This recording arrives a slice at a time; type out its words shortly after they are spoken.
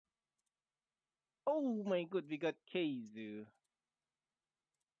Oh my god, we got Keizu. You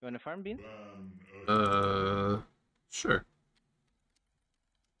wanna farm bean? Sure.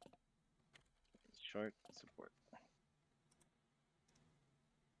 Short support.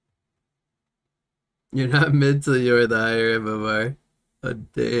 You're not mid till you're the higher MMR. Oh,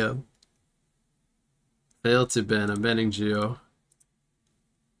 damn. Fail to ban. I'm banning Geo.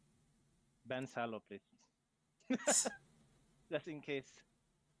 Ban Salo, please. Just in case.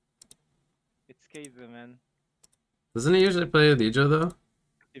 It's Keizu, man. Doesn't he usually play Lijo though?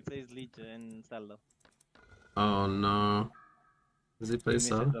 He plays Legion and Salo. Oh no. Does he play He misses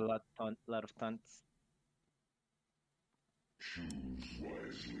Salo? a lot of taunts.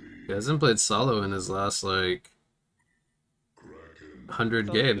 He hasn't played solo in his last like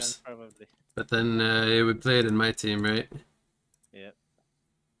 100 games. Probably. But then he would play it in my team, right? Yep.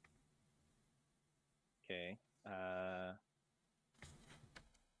 Okay.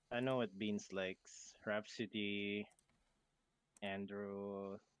 I know what Beans likes. Rhapsody,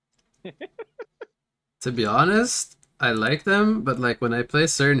 Andrew. To be honest, I like them, but like when I play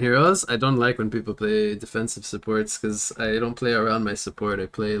certain heroes, I don't like when people play defensive supports because I don't play around my support. I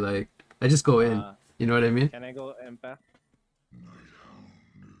play like I just go in. You know what I mean? Can I go empath?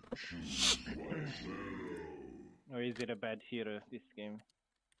 Or is it a bad hero this game?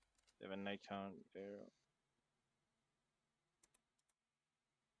 7 Nighthound, Pharaoh.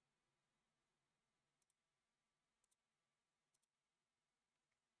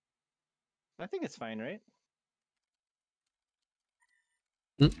 I think it's fine, right?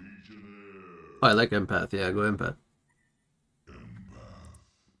 Oh, I like empath. Yeah, go empath.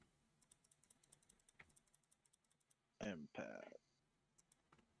 Empath.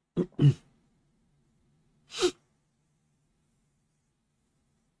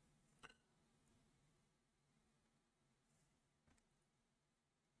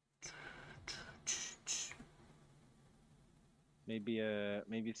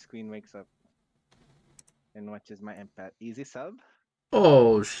 Maybe Screen wakes up and watches my empath. Easy sub?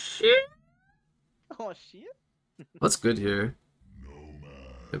 Oh shit! Oh shit! What's good here?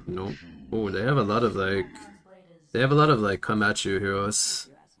 No. Oh, they have a lot of like. They have a lot of like come at you heroes.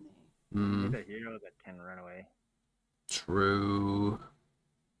 Need a hero that can run away. True.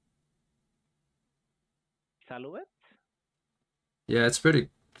 Saluet? Yeah, it's pretty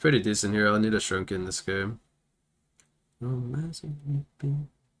decent here. I'll need a shrunk in this game.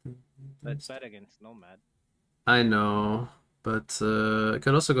 That's bad against Nomad. I know, but I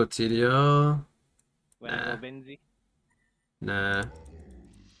could also go TDL. Wanna go Benzi? Nah.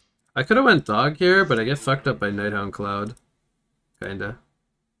 I could have went dog here, but I get fucked up by Nighthound Cloud. Kinda.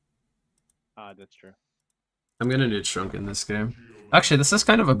 Ah, that's true. I'm gonna need shrunk in this game. Actually, this is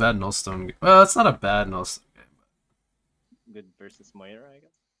kind of a bad Nullstone game. Well, it's not a bad Nullstone game. Good versus Moira, I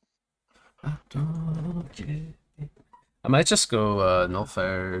guess. I might just go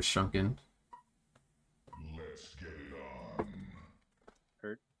Nullfire Shrunken.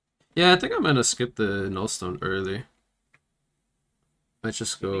 Hurt? Yeah, I think I'm gonna skip the Nullstone early. Might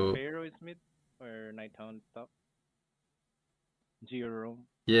just go. You think Pharaoh is mid or Nighthound top? Geo.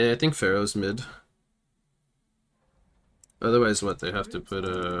 Yeah, I think Pharaoh's mid. Otherwise, what they have to put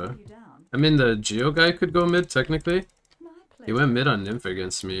I mean, the Geo guy could go mid technically. He went mid on Nymph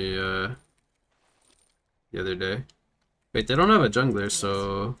against me the other day. Wait, they don't have a jungler,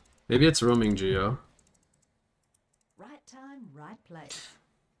 so maybe it's roaming Geo. Right time, right place.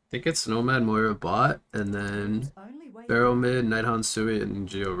 I think it's Nomad Moira bot, and then Pharaoh mid, Nighthound Sui, and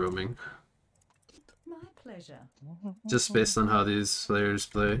Geo roaming. My pleasure. Just based on how these players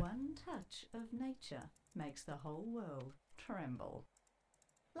play. One touch of nature makes the whole world tremble.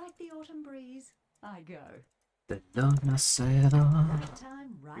 Like the autumn breeze, I go. Right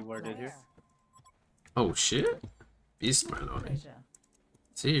time, right Rewarded place. here. Oh shit! Beast My Marloni. pleasure.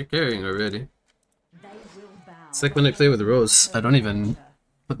 See, you're carrying already. They will bow. It's like when I play with Rose, I don't even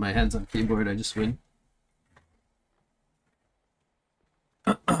put my hands on keyboard, I just win.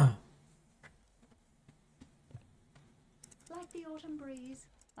 Like the autumn breeze,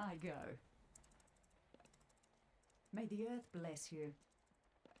 I go. May the earth bless you.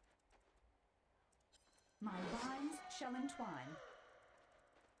 My vines shall entwine.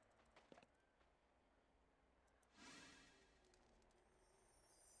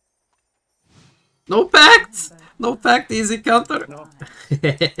 No pact! No pact, easy counter! No. Like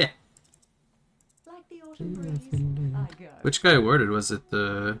the autumn breeze, I go. Which guy worded? Was it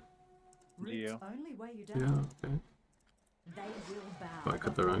the... Geo. Only way you Yeah, down. okay. They will bow. Oh, I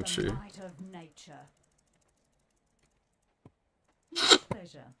cut the wrong tree. Might of nature. My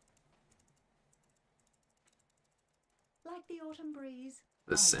pleasure. Like the autumn breeze.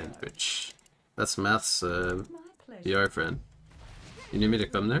 The sandwich. That's Math's My VR friend. You need me to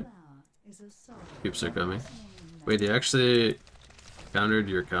come there? flower is a soul. Peeps are coming. Listening Wait, he actually countered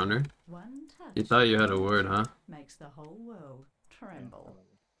your counter? One touch You thought you had a word, huh? makes the whole world tremble.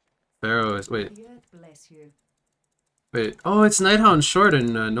 Pharaoh is... Wait. The earth bless you. Wait. Oh, it's Nighthound short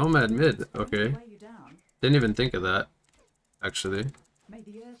and Nomad mid. Okay. Weigh you down. Didn't even think of that, actually. May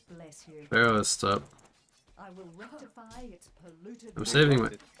the earth bless you. Pharaoh is top. I will rectify its polluted I'm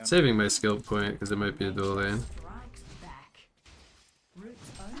water. saving my skill point because it might be a dual lane. Strikes back.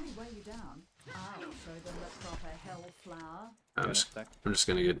 Roots only weigh you down. I'll show them the proper hell flower. I'm just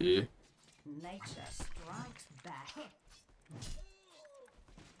gonna get E. Nature strikes back.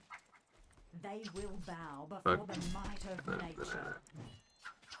 They will bow before Fuck. the might of nature.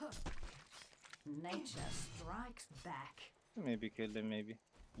 Nature strikes back. Maybe kill them, maybe.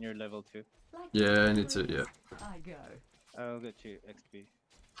 You're level 2. Like Yeah, I the need to, breeze, yeah. I go. I'll get you XP.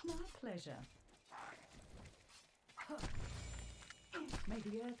 My pleasure. May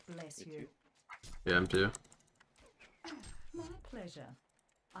the earth bless Get you. you. Yeah, I'm too. My pleasure.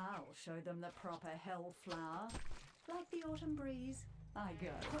 I'll show them the proper hell flower. Like the autumn breeze, I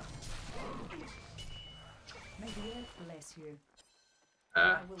go. May the earth bless you.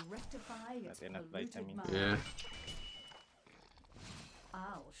 Ah, I will rectify its Not enough polluted vitamin. mind. yeah.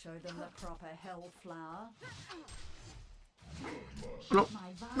 I'll show them the proper hell flower. No.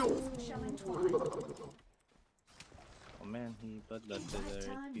 My vines shall entwine. Oh man, he bloodlusted Right the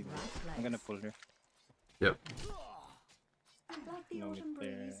time, people. right I'm gonna place. pull her. Yep. Like the No, autumn it's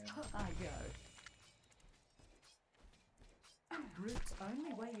there. breeze, I go. Roots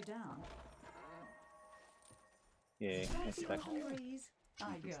only weigh you down. Yeah, Like it's the stuck. autumn breeze,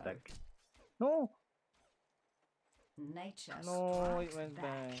 I It's go. stuck. No! Nature No, it strikes went back.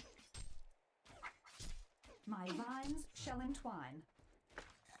 back. My vines shall entwine.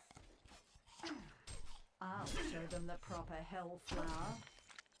 I'll show them the proper hell flower.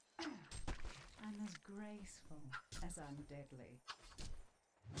 I'm as graceful as I'm deadly.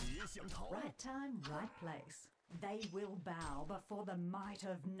 Right time, right place. They will bow before the might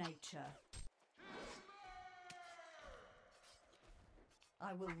of nature.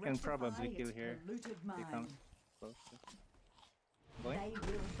 I will Can rectify probably kill its here. polluted They mind. come close. Going? They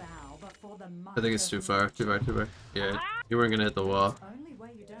will bow before the might I think it's of too far. Too far, too far. Yeah, you weren't gonna hit the wall. nature. Only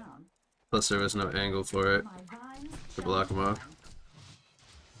weigh you down. Plus there was no angle for it My vines to shall block him off.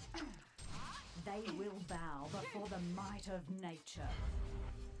 entwine. They will bow before the might of nature.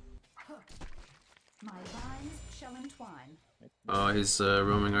 My vines shall entwine. Oh, he's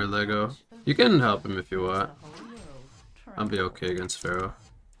roaming our Lego. You can help him if you want. The whole world I'll be tremble. okay against Pharaoh.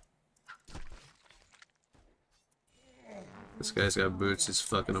 This guy's got boots, he's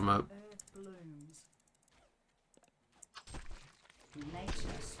fucking him up. Earth blooms.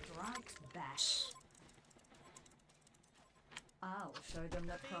 Nature strikes back. I'll show them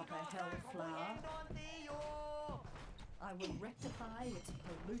the proper hell flower. I will rectify its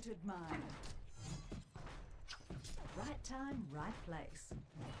polluted mind. Right time, right place.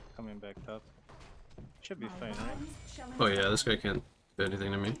 Coming back top. Should be My fine, right? vines shall Oh yeah, entwine. this guy can't do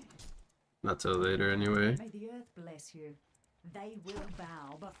anything to me. Not till later anyway. May the earth bless you. They will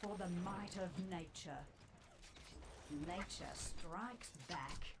bow before the might of nature. Nature strikes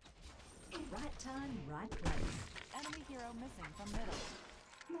back. Right time, right place. Enemy hero missing from middle.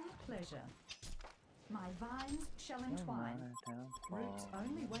 My pleasure. My vines shall entwine. Roots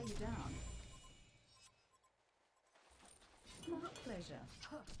only weigh you down. My pleasure.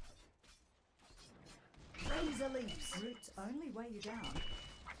 Razor leaves. Roots only weigh you down.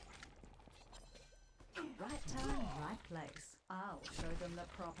 Right time, right place. I'll show them the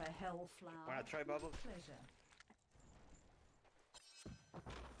proper hell flower. Wanna try bubbles? Pleasure.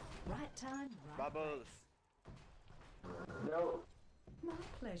 Right time, right Bubbles. place. My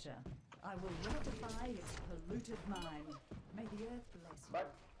pleasure. I will rectify its polluted mind. May the earth bless you.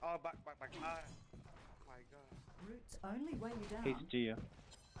 Oh, back. Ah. My god. Roots only weigh you down. He's Gio.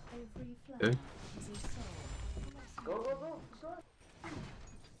 Every flower Okay. is a soul. Go.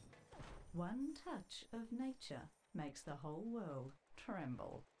 One touch of nature makes the whole world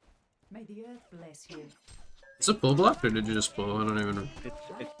tremble. May the earth bless you. Is it pull blocked or did you just pull? I don't even know.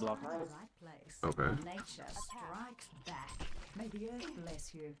 It's blocked. Right time, right place. Okay. Nature strikes back. May the earth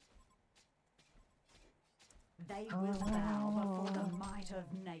bless you. They will bow before the might of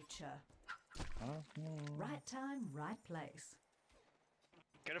nature. Right time, right place.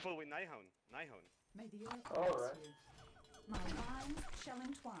 Careful with Nihon. May the earth bless you. My vines shall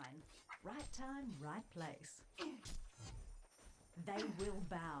entwine. Right time, right place. They will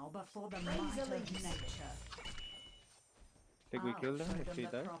bow before the might of nature. Think we I'll killed him show if them he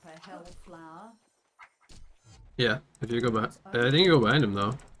the died? proper hellflower. Yeah, if you go behind. I think you go behind him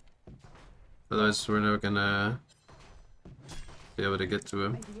though. Otherwise, we're not gonna be able to get to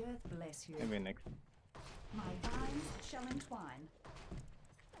him. May the earth bless you. Maybe next. My vines shall entwine.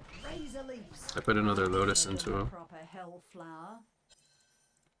 Razor leaves. I put another lotus Show them into the him. proper hellflower.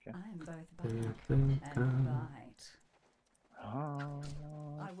 Okay. I am both bark and bite. I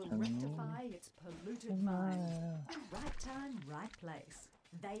will rectify its polluted mind. Right time, right place.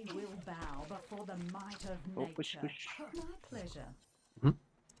 They will bow before the might of Oh, nature. push, push. My pleasure. Mhm.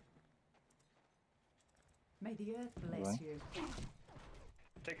 May the earth bless Right. you.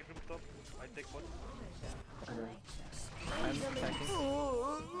 Take it from top. I take one. Pleasure. Nature. I'm Razor attacking. leaves.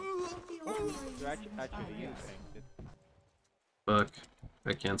 You actually you tanked it. Fuck.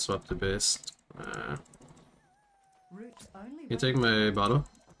 I can't swap the base. Roots only Can you take my bottle?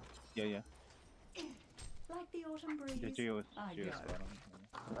 Yeah, yeah. like the autumn breeze. The Geo's I Geo's go. bottom.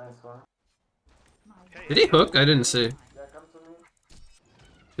 My Hey, Did he hook? I didn't see.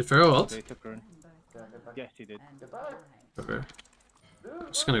 Did Pharaoh ult? They took run. Yes, he did. and bite. Okay. I'm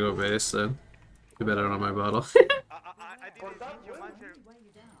just gonna go base then. Too bad I don't have my bottle. I did a geomancer. Only weigh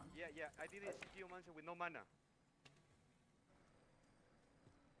you down. Yeah, I did a geomancer with no mana.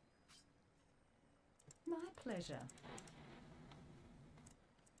 My pleasure.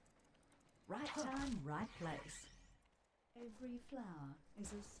 Right time, right place. Every flower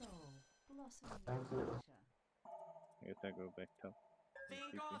is a soul blossoming in nature. I guess I go back top. I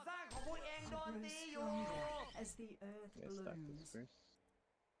grow stronger as the earth Yes, that is blooms. first.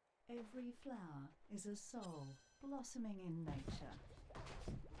 Every flower is a soul blossoming in nature.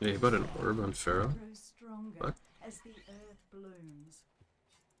 Yeah, he put an orb on Pharaoh. Grow stronger Fuck. as the earth blooms.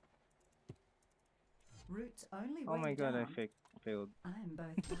 Roots only Oh weigh my you god, I down. failed. I am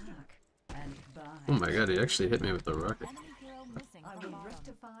both bark and bite. Oh my god, he actually hit me with the rocket. Enemy hero missing I from will bottom.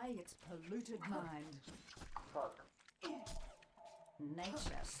 rectify its polluted mind.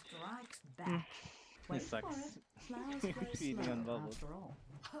 Nature strikes back. Wait This sucks. for it. Flowers grow Feeding slow on bubbles. after all.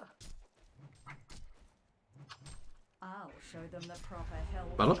 I'll show them the proper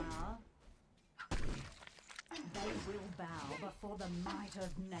Bottle? hellflower. They will bow before the might of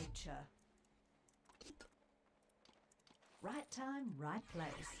nature. Right time, right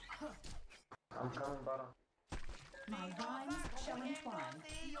place. I'm coming bottom. My vines shall entwine.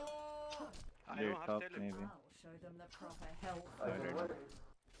 I They're don't have top, tele. maybe. I'll show them the proper I hellflower. can wait.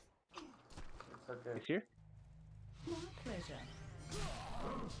 It's okay. It's here? My pleasure.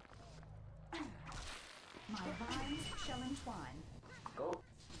 My vines shall entwine. Go.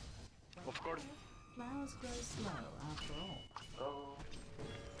 Of course. Flowers grow slow after all. Go.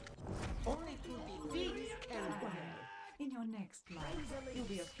 In your next life, you'll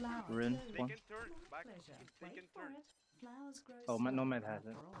be a flower. Rin, too. They one. can turn back. Pleasure. They Wait can for turn. it. Flowers grow Oh, slow Nomad has after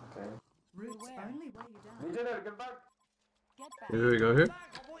it. all. Okay. Roots Beware. only weigh you down. Legionnaire, get back. Get back. Here we go here. You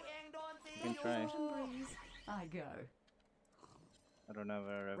can try. Autumn breeze, I go. I don't have a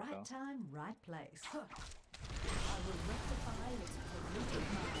rev Right though. time, right place. I will rectify its polluted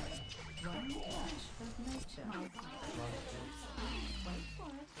mind. One touch of nature. Wait for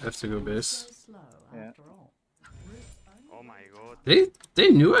it. I have to go base. Go slow Yeah. after all. Roots only Oh my god. They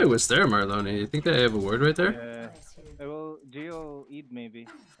knew I was there, Marloni. You think they have a word right there? bless you. Well, Geo eat maybe.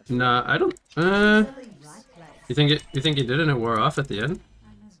 Nah, I don't. Right place. You think he did and it wore off at the end?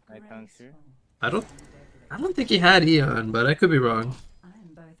 I'm as I can't hear. graceful I don't think he had Eon, but I could be wrong.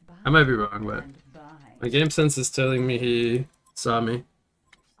 I'm both I might be wrong, but and by. my game sense is telling me he saw me.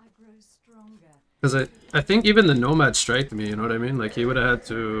 I grow stronger. Because I think even the Nomad striked me, you know what I mean? Like he would have had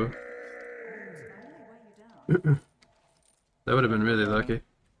to. Only weigh you down. That would have been really lucky.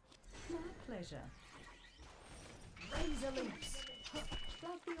 My pleasure. Razor leaps.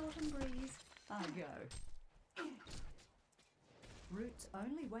 Like the autumn breeze, I go. Roots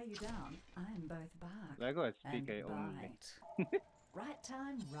only weigh you down. I'm both bark Lego has and PK only. bite. Right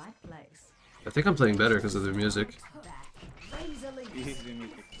time, right place. I think I'm playing better because of the music. Back. Razor leaps. Easy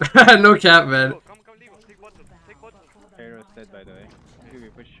music. No cap, man. Go, come, leave. Take water. Take water. Pharaoh's dead by the way. Maybe we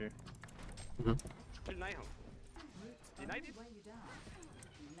push her. Kill Nihon. Roots Denied only it? weigh you down.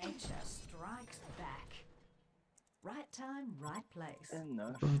 Nature strikes back. Right time, right place.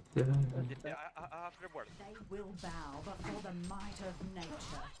 Enough. Yeah, I have reward. They will bow before the might of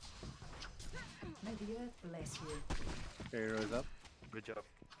nature. May the earth bless you. Pharaoh's up. Good job.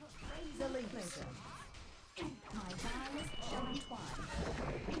 Razor leaps. My vines shall entwine.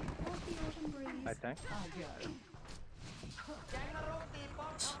 Like the autumn breeze, I tank. I go.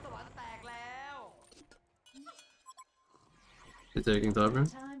 You taking top room?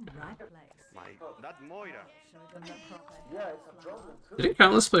 Time, right place. That Moira. Show them the proper Yeah, it's a problem too. Didn't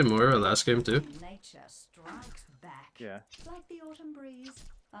Countless play Moira last game too? Nature strikes back. Yeah. Like the autumn breeze,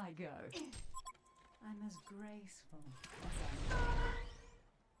 I go. I'm as graceful as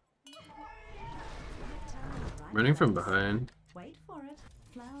I'm Running from behind. Wait for it.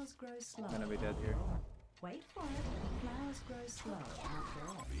 Flowers grow slow. I'm gonna be dead here. Wait for it. Flowers grow slow after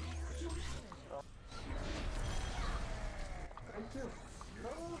all. Thank you.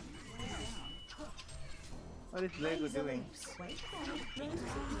 What is Lego doing? Wait for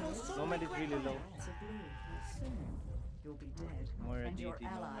it. Nomad is really low. It's a blue. Soon you'll be dead. Moira And your DD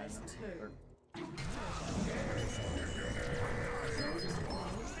allies Nomad. too. Or-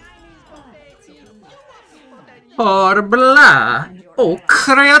 Horbla! Oh,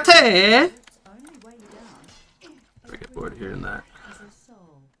 create! Only way down I get bored of hearing that. is a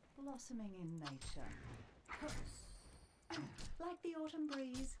soul blossoming in nature. Like the autumn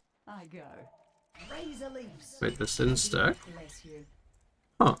breeze, I go. Razor leaves. Wait, this didn't stack? Bless you.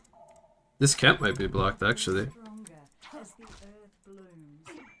 Huh. This camp might be blocked actually. Stronger as the earth blooms.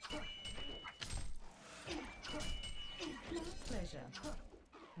 Pleasure.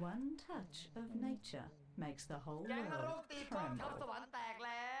 One touch of nature makes the whole แก๊งนร world กตีป้อมทัพส tremble. วรรค์แตกแ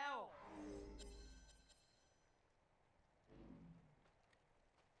ล้ว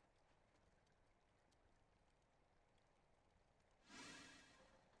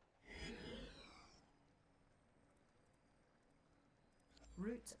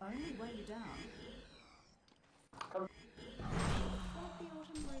Roots only weigh you down. Like the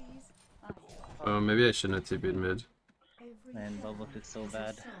autumn breeze, I go. Oh, maybe I shouldn't have TP'd mid. Every Man, flower Bubbles is so is a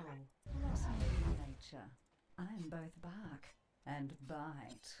bad. soul blossoming in nature. I'm both bark and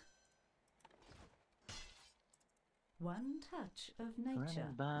bite. One touch of nature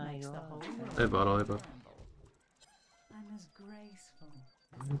by makes the your whole world Hey, bottle, hey, bottle. tremble. I'm as graceful.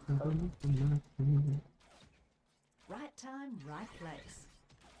 Right time, right place.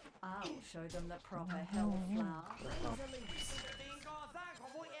 I'll show them the proper hellflower. Razor leaves. สิ่งก่อสร้างของ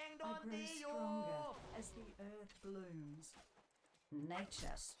พวกเองโด I นตี grow อยู่ stronger as the earth blooms.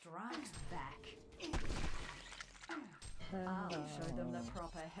 Nature strikes back. I'll show them the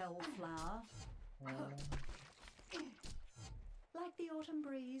proper hellflower. Like the autumn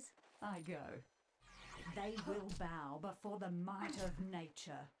breeze, I go. They will bow before the might of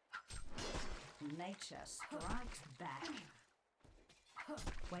nature. Nature strikes back.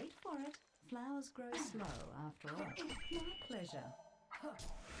 Wait for it. Flowers grow slow after all. My pleasure.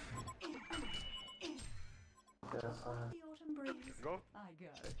 Yes, The autumn breeze, Go. I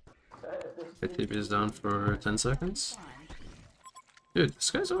go. My TP is down for 10 seconds. Fine. Dude,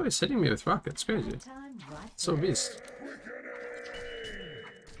 this guy's always hitting me with rockets. Crazy. Time right So there. beast.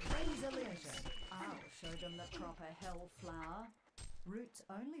 Razor leisure. I'll show them the proper hellflower. Roots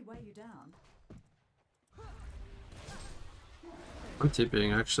only weigh you down. I'm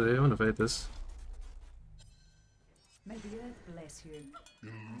TPing actually. I want to fight this. May the earth bless you.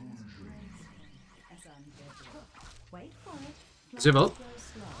 As I'm deadly. Wait for it. Is he about?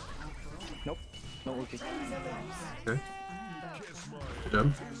 Flowers grow slow after all. Nope. No ulti. Okay. I'm both Good job.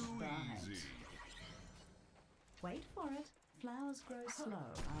 and bite. Wait for it. Flowers grow slow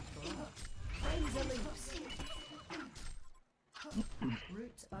after all. Razor leaves.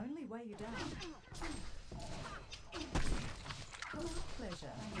 Roots only weigh you down.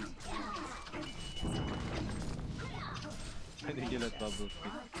 Pleasure. Why did you let Bubbles be?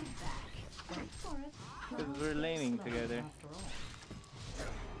 Wait for it. Because we're laning together. After all.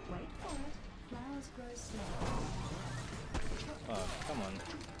 Wait for it. Flowers grow slow. Oh, come on.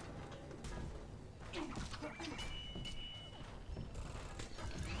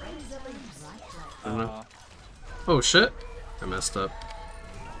 Razor leaves. Right place. I don't know. Aw, Oh shit! I messed up.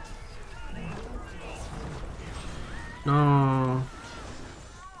 No.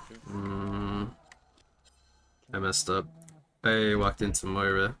 I messed up. I walked into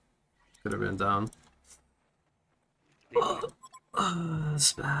Moira. Could have been down. Oh,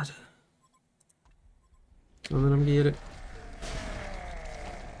 that's bad. Don't let him get it.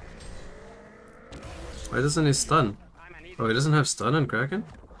 Why doesn't he stun? I'm an idiot. Oh, he doesn't have stun on Kraken?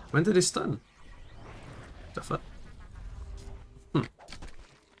 When did he stun? The fuck?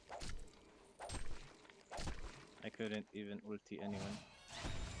 I couldn't even ulti anyone.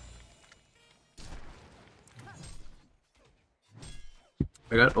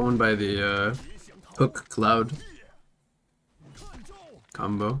 I got owned by the Hook Cloud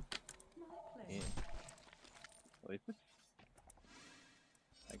combo. Yeah. What is it?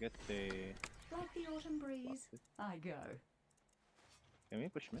 I guess they... Like the autumn breeze, I go. Can we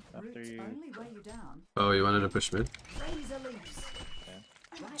push mid after Roots you... only weigh you down. Oh, you wanted to push mid? Razor leaves.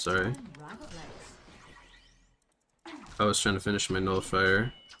 Okay. Sorry. time, right place. I was trying to finish my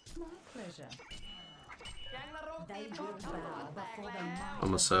nullifier. My pleasure. แก๊งนรก They ตีป้อม will ตำรวจ bow แตก before แล้ the ว might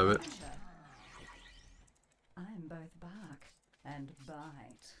Almost of have it. nature. I'm both bark and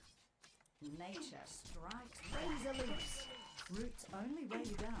bite. Nature strikes razor loose. Roots only weigh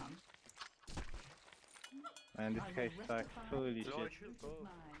you down. Man, this I guy will sucks. rectify Holy Lord, shit. shoot, root go. of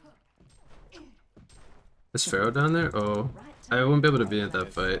mine. Is Pharaoh down there? Oh. Right I time, won't be able to right be at that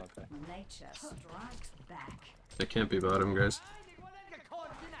place. fight. Okay. Nature strikes back. I can't be bottom, guys. ไอ้นึกว่าเล่นกับคน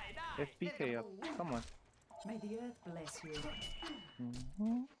ที่ไหนได้ Let's PK up. Come on. May the earth bless you.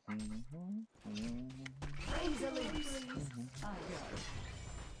 Mm-hmm. Razor loose. I go.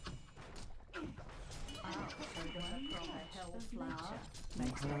 I'll show them the proper hell flower.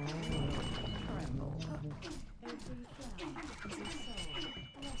 Makes the whole world tremble.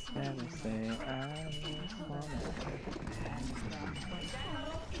 Every flower is a soul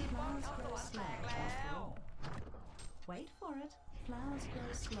blossoming in flowers grow slow after all. Wait for it. Flowers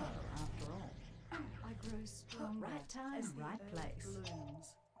grow slow after all. I grow stronger. Right time, right place. Blooms.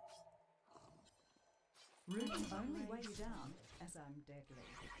 Roots only weigh you down as I'm deadly.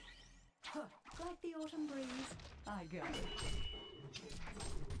 Like the autumn breeze, I go.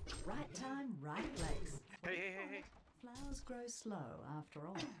 Right time, right place. Hey, hey, hey, hey. Flowers grow slow after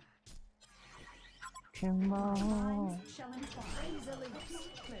all. Come on. Minds shall entwine. Razor leaves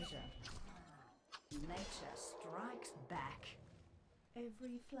pleasure. Nature strikes back.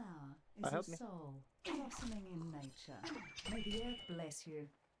 Every flower is help a me. soul blossoming in nature. May the earth bless you.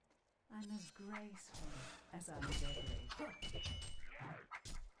 I'm as graceful as I'm deadly.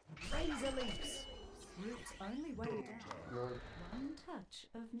 Razor leaves. Roots only weigh you down. One touch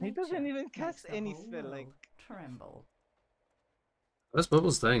of nature. He doesn't even makes cast the any whole spell, like. world tremble. This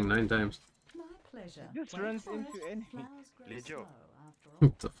bubble's dying 9 times. My pleasure. He just Wait runs for into it. anything. Flowers grow Lejo. slow after all.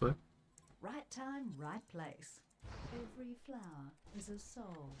 What the fuck? Right time, right place. Every flower is a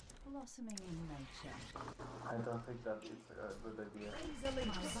soul blossoming in nature. I don't think that is a good idea.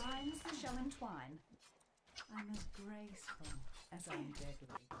 My vines shall entwine. I'm as graceful as I'm deadly.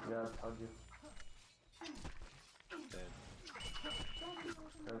 Yeah, hug you. Dead.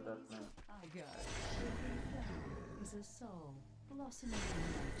 Heard that man. I go. Every flower is a soul blossoming in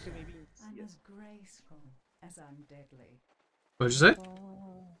nature. Maybe. I'm Yes. as graceful as I'm deadly. What'd you say? My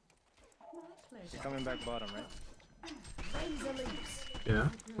pleasure. Coming back bottom, right? Razor leaves. Yeah.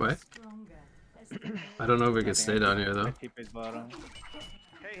 I grow What? stronger as the I don't know if we can Nothing, stay down here I though. keep it bottom. Hey,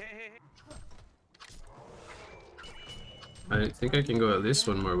 hey, hey, hey. I think I can go at least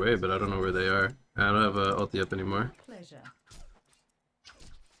one more way, but I don't know where they are. I don't have ulti up anymore. pleasure.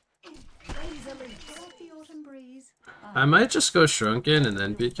 Razor leaves. Like the autumn breeze. I might just go shrunken and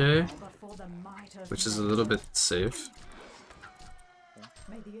then PK, Before the might of which is a little bit safe.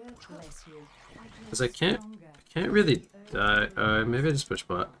 May the earth bless you. Because I can't really die. Maybe I just push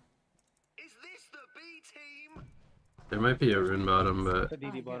bot. Is this the B team? There might be a rune bottom, but So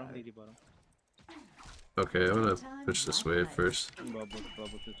DD bottom, DD bottom. okay, I'm gonna push this wave first.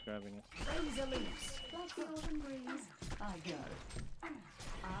 Bubbles is grabbing it. Razor leaves. Like the autumn breeze. I go.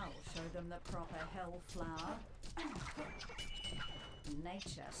 I'll show them the proper hell flower.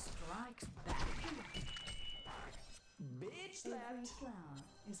 Nature strikes back. bitch Every left flower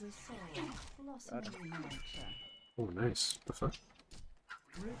is a soul blossoming in nature. Oh, nice. The fuck?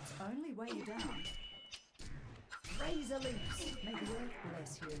 Roots only weigh you down. Razor leaves. May the earth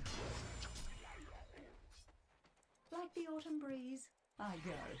bless you. Like the autumn breeze, I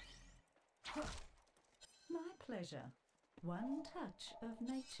go. My pleasure. One touch of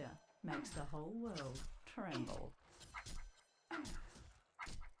nature makes the whole world tremble.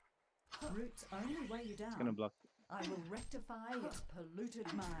 Roots only weigh you It's gonna down. block. I will rectify its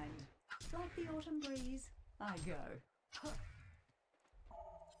polluted mind. Like the autumn breeze, I go.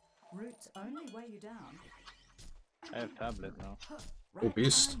 Roots only weigh you down. I have tablet now. Oh,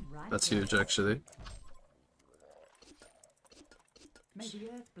 beast. time, right That's place. huge, actually. May the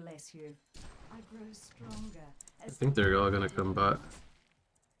earth bless you. I grow stronger. I think they're all gonna come bot.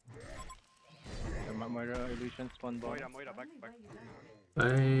 The Moira illusion spawn Moira, bottom. Moira, back, Only back. weigh you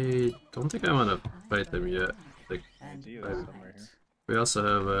down. I don't think I want to I fight them go yet. back Like, and Geo I- is somewhere here. we also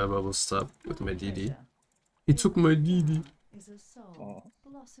have a bubble stop with my DD. pleasure. He took my DD. Is a soul Oh.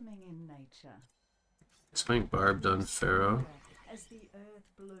 blossoming in nature. He's playing barbed on Pharaoh. As the earth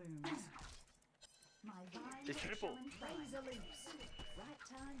blooms. My vines It's triple. shall entwine. Razor leaves. Right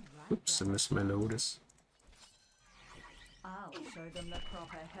time, right Oops, I place. missed my notice. I'll show them the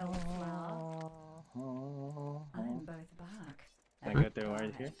proper hell flower. I'm both bark I and got their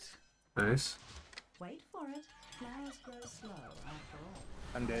wire here. bite. Nice. Wait for it. Flowers grow slow after all.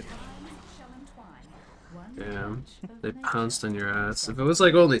 I'm dead. Damn. They pounced on your ass. If it was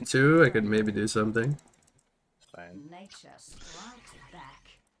like only 2, I could maybe do something. Fine. Nature strikes back.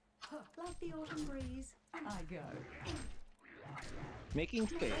 Like the autumn breeze, I go. Making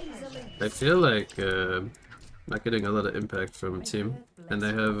space. I feel like not getting a lot of impact from team, and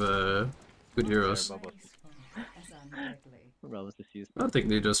they have good heroes. Bubble. As undeadly. Rebels is used. I don't think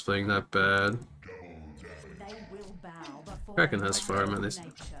Nido's playing that bad. They will bow before Kraken the has might farm of at least.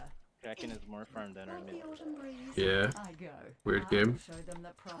 nature. Kraken is more farm than our Like mid. the autumn breeze, Yeah. I go. Weird I'll game. show them the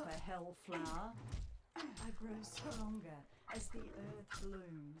proper hell flower. I grow stronger as the earth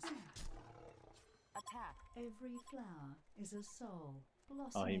blooms. Attack. Every flower is a soul Oh,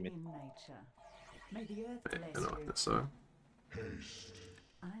 he blossoming missed. in nature. May the earth I bless don't know you. this song.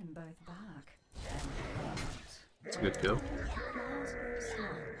 I am both bark and plant. It's a good kill. Flowers grow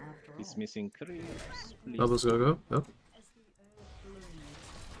slow after He's all. missing creeps. Please. Bubbles go. Oh. As the earth blooms.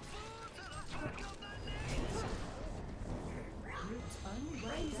 Roots only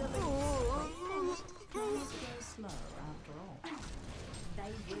raise a leaf. Flowers grow slow after all.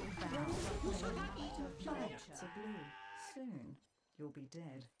 They will bow before the might of nature. To blue. Soon you'll be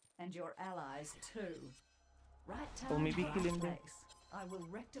dead, and your allies too. Right time, Oh, maybe right kill him then. place. I will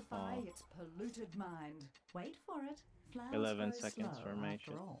rectify Oh. its polluted mind. Wait for it. Flowers 11 grow seconds slow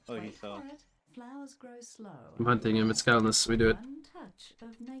formation. after all. Oh, he Wait saw. for it. Flowers grow slow. I'm hunting him. It's countless. We do it. One touch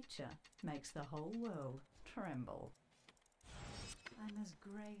of nature makes the whole world tremble. I'm as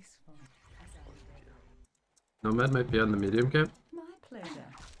graceful as I am. Nomad might be on the medium camp. My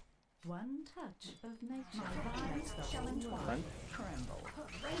pleasure. One touch of nature makes the whole world Front. tremble.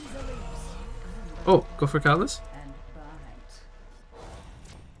 Oh, go for countless. And bite.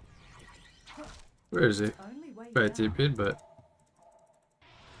 Where is he? Only way Probably down. TP'd, but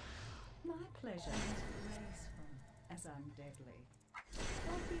My pleasure. Graceful as I'm deadly.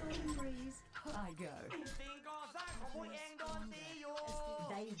 Like the autumn breeze, I go. สิ่งก่อสร้างของพวกเองโดนตีอยู่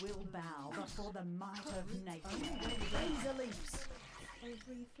They will bow before the might of nature. Raise a leaves.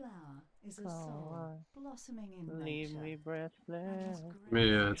 Every flower is a soul blossoming in Leave nature. me I'm as breathless. let me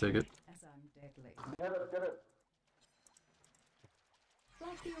take it. graceful as I'm deadly. Get it, get it.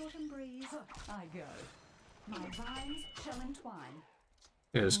 Like the autumn breeze, I go. My vines shall entwine.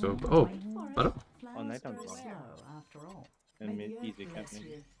 Yeah, just go. Oh, Wait for it. bottom. Flowers night I'm grow gone. slow after all. And May mid the easy earth camp bless maybe.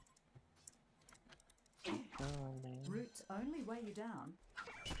 you. Roots only weigh you down.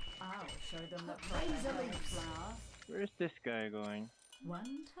 I'll show them the proper hell flower. Where's this guy going?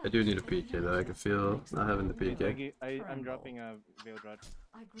 One I do touch need a of PK though. I nature can feel makes not the having the whole PK. world I'm dropping a veiled rod.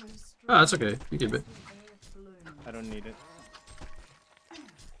 I grow Oh, that's strong okay. You keep it. as the earth blooms. I don't need it.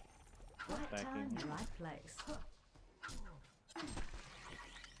 Right Backing. time, right place.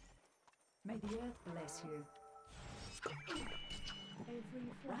 May the earth bless you. Every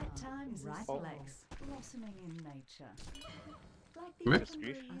right time, right Oh. place. Blossoming in nature. Like the Come here. autumn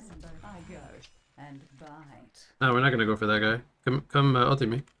breeze, I go and bite. No, we're not gonna go for that guy. Come, ulti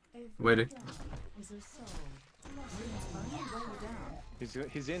me. Every Waiting. flower is a soul. Blossoms only weigh you down.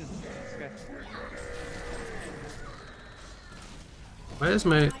 He's in. This guy. Why is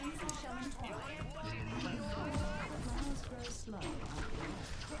my? Flowers grow slow.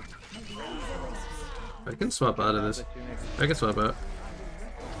 I can swap out of this. I can swap out.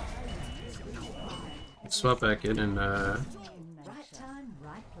 Swap back in and Right time,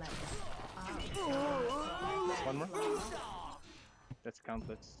 right place. One more. That's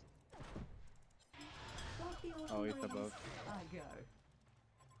countless. Like the autumn Oh, it's breeze, above. I go.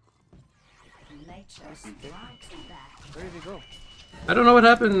 Nature strikes back. Where did he go? I don't know what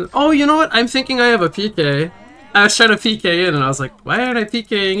happened. Oh, you know what? I'm thinking I have a PK. I was trying to PK in and I was like, why aren't I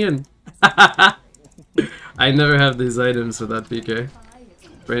PKing in? I never have these items without PK.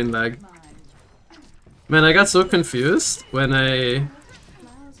 Brain lag. Mind. Man, I got so confused when I Flowers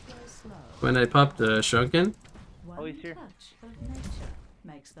grow slow. popped the shrunken. Oh, he's here. Touch of nature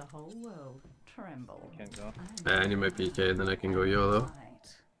makes the whole world tremble. Can't go. I need my PK, then I can go YOLO. Right.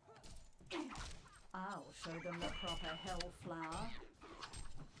 I'll show them the proper hell flower.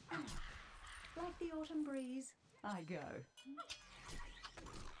 Like the autumn breeze, I go.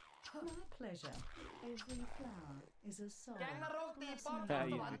 My pleasure. Every flower is a soul. แก๊งนรกตีป้อม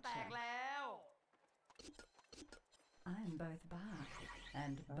blossoming ส in วรรค์แตก nature. แล้ว I am both bark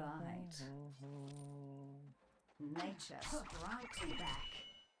and bite. Nature strikes back.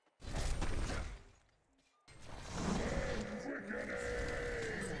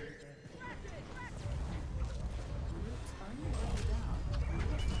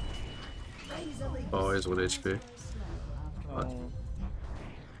 Always 1 HP. Oh. Every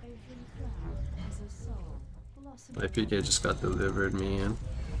flower is a soul My PK just got delivered, man.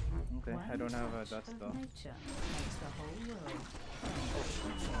 Okay, I don't have a dust though. Nature makes the whole world.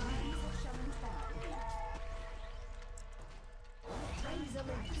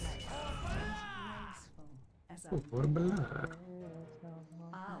 As a What a blah.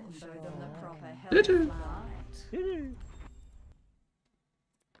 I'll show them the proper hell Did you? flight.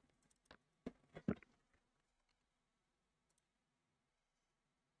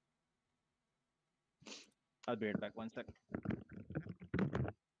 I'll be right back. 1 sec.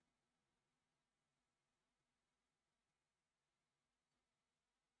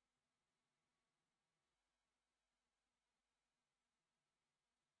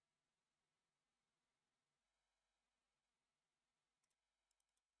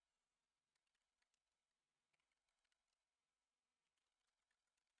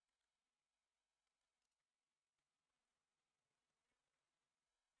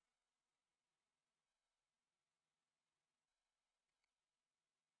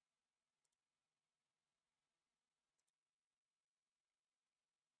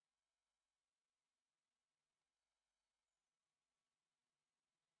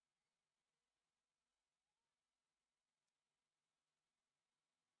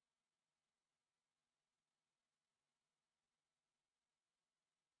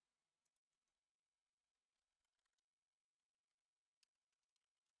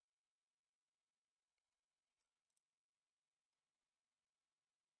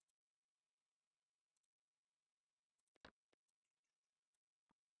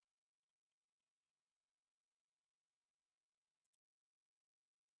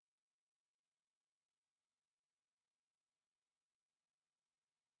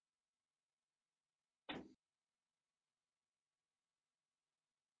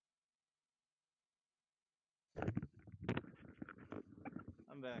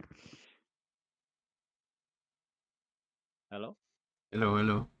 I'm back. Hello? Hello,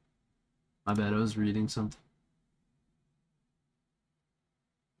 hello. My bad, I was reading something.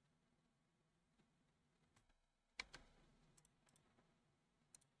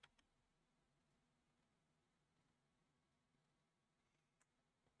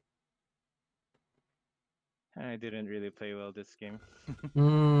 I didn't really play well this game.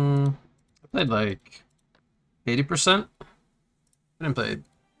 I played like 80%. I didn't play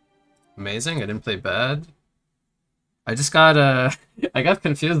amazing. I didn't play bad. I just got I got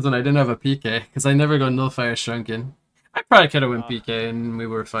confused when I didn't have a PK because I never go Nullfire Shrunken. I probably could have went PK and we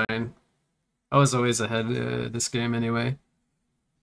were fine. I was always ahead this game anyway.